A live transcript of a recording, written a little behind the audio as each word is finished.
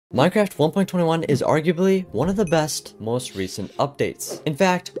Minecraft 1.21 is arguably one of the best, most recent updates. In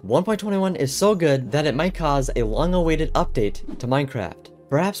fact, 1.21 is so good that it might cause a long-awaited update to Minecraft.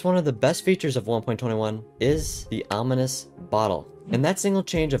 Perhaps one of the best features of 1.21 is the ominous bottle. And that single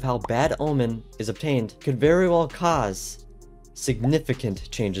change of how Bad Omen is obtained could very well cause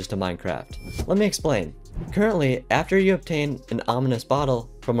significant changes to Minecraft. Let me explain. Currently, after you obtain an ominous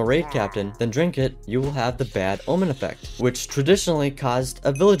bottle from a raid captain, then drink it, you will have the Bad Omen effect, which traditionally caused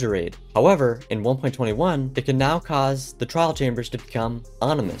a villager raid. However, in 1.21, it can now cause the trial chambers to become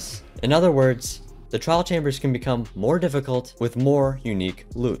ominous. In other words, the trial chambers can become more difficult with more unique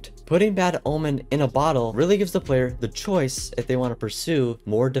loot. Putting Bad Omen in a bottle really gives the player the choice if they want to pursue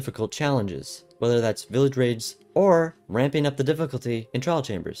more difficult challenges, whether that's village raids or ramping up the difficulty in trial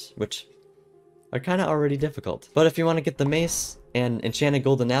chambers, which are kind of already difficult. But if you want to get the mace and enchanted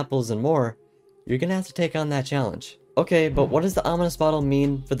golden apples and more, you're gonna have to take on that challenge. Okay, but what does the ominous bottle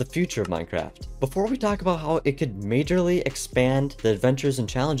mean for the future of Minecraft? Before we talk about how it could majorly expand the adventures and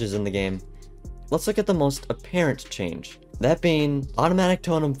challenges in the game, let's look at the most apparent change. That being, automatic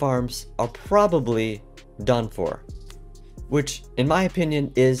totem farms are probably done for, which in my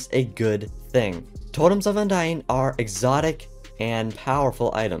opinion is a good thing. Totems of Undying are exotic and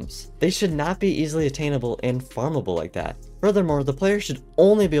powerful items. They should not be easily attainable and farmable like that. Furthermore, the player should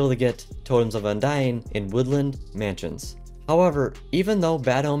only be able to get Totems of Undying in woodland mansions. However, even though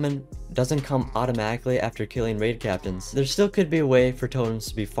Bad Omen doesn't come automatically after killing raid captains, there still could be a way for totems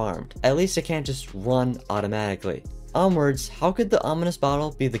to be farmed. At least it can't just run automatically. Onwards, how could the ominous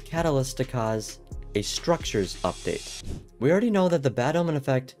bottle be the catalyst to cause a structures update? We already know that the Bad Omen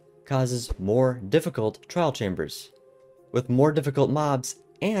effect causes more difficult trial chambers, with more difficult mobs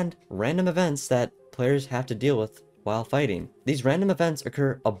and random events that players have to deal with while fighting. These random events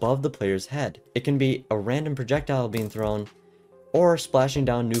occur above the player's head. It can be a random projectile being thrown, or splashing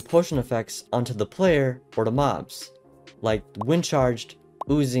down new potion effects onto the player or the mobs, like wind charged,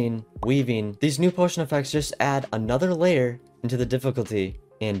 oozing, weaving. These new potion effects just add another layer into the difficulty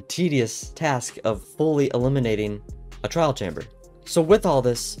and tedious task of fully eliminating a trial chamber. So with all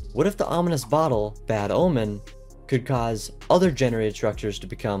this, what if the ominous bottle, Bad Omen, could cause other generated structures to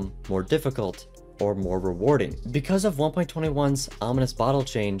become more difficult or more rewarding? Because of 1.21's ominous bottle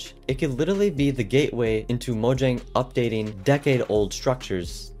change, it could literally be the gateway into Mojang updating decade-old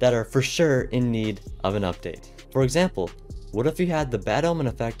structures that are for sure in need of an update. For example, what if you had the Bad Omen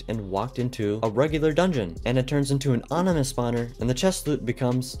effect and walked into a regular dungeon and it turns into an anonymous spawner and the chest loot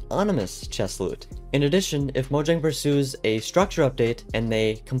becomes anonymous chest loot? In addition, if Mojang pursues a structure update and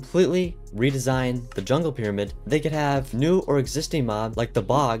they completely redesign the jungle pyramid, they could have new or existing mobs like the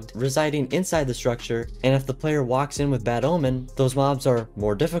bogged residing inside the structure, and if the player walks in with Bad Omen, those mobs are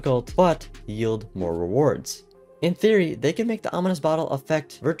more difficult but yield more rewards. In theory, they can make the ominous bottle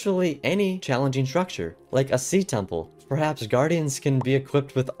affect virtually any challenging structure, like a sea temple. Perhaps guardians can be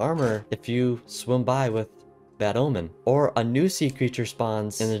equipped with armor if you swim by with Bad Omen, or a new sea creature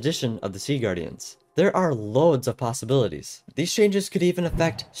spawns in addition of the sea guardians. There are loads of possibilities. These changes could even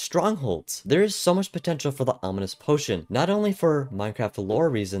affect strongholds. There is so much potential for the ominous potion, not only for Minecraft lore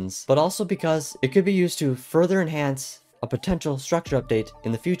reasons, but also because it could be used to further enhance a potential structure update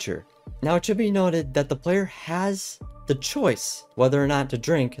in the future. Now, it should be noted that the player has the choice whether or not to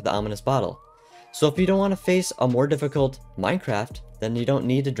drink the ominous bottle. So if you don't want to face a more difficult Minecraft, then you don't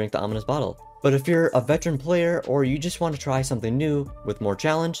need to drink the ominous bottle. But if you're a veteran player or you just want to try something new with more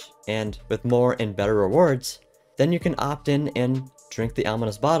challenge and with more and better rewards, then you can opt in and drink the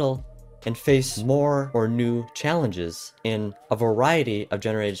ominous bottle and face more or new challenges in a variety of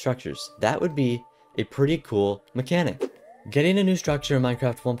generated structures. That would be a pretty cool mechanic. Getting a new structure in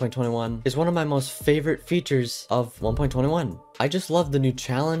Minecraft 1.21 is one of my most favorite features of 1.21. I just love the new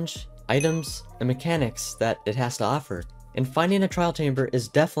challenge, items, and mechanics that it has to offer. And finding a trial chamber is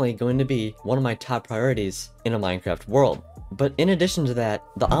definitely going to be one of my top priorities in a Minecraft world. But in addition to that,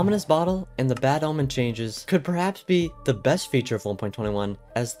 the ominous bottle and the Bad Omen changes could perhaps be the best feature of 1.21,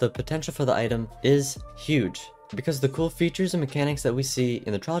 as the potential for the item is huge. Because the cool features and mechanics that we see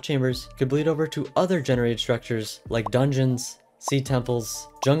in the trial chambers could bleed over to other generated structures like dungeons, sea temples,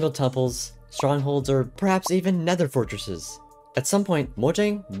 jungle temples, strongholds, or perhaps even nether fortresses. At some point,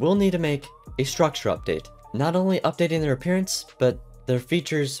 Mojang will need to make a structure update, not only updating their appearance, but their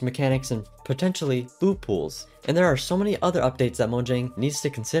features, mechanics, and potentially loot pools. And there are so many other updates that Mojang needs to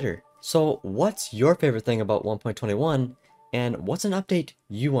consider. So what's your favorite thing about 1.21, and what's an update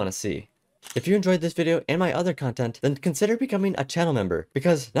you want to see? If you enjoyed this video and my other content, then consider becoming a channel member,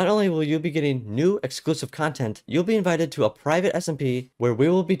 because not only will you be getting new exclusive content, you'll be invited to a private SMP where we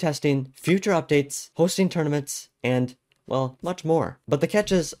will be testing future updates, hosting tournaments, and well, much more. But the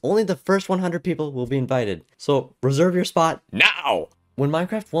catch is, only the first 100 people will be invited, so reserve your spot now! When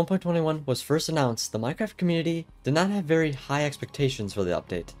Minecraft 1.21 was first announced, the Minecraft community did not have very high expectations for the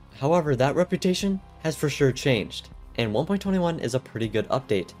update. However, that reputation has for sure changed, and 1.21 is a pretty good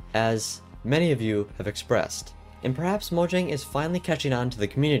update, as many of you have expressed. And perhaps Mojang is finally catching on to the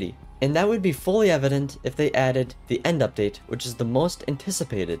community, and that would be fully evident if they added the end update, which is the most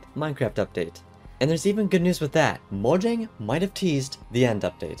anticipated Minecraft update. And there's even good news with that. Mojang might have teased the end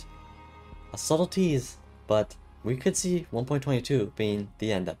update. A subtle tease, but we could see 1.22 being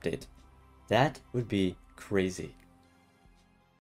the end update. That would be crazy.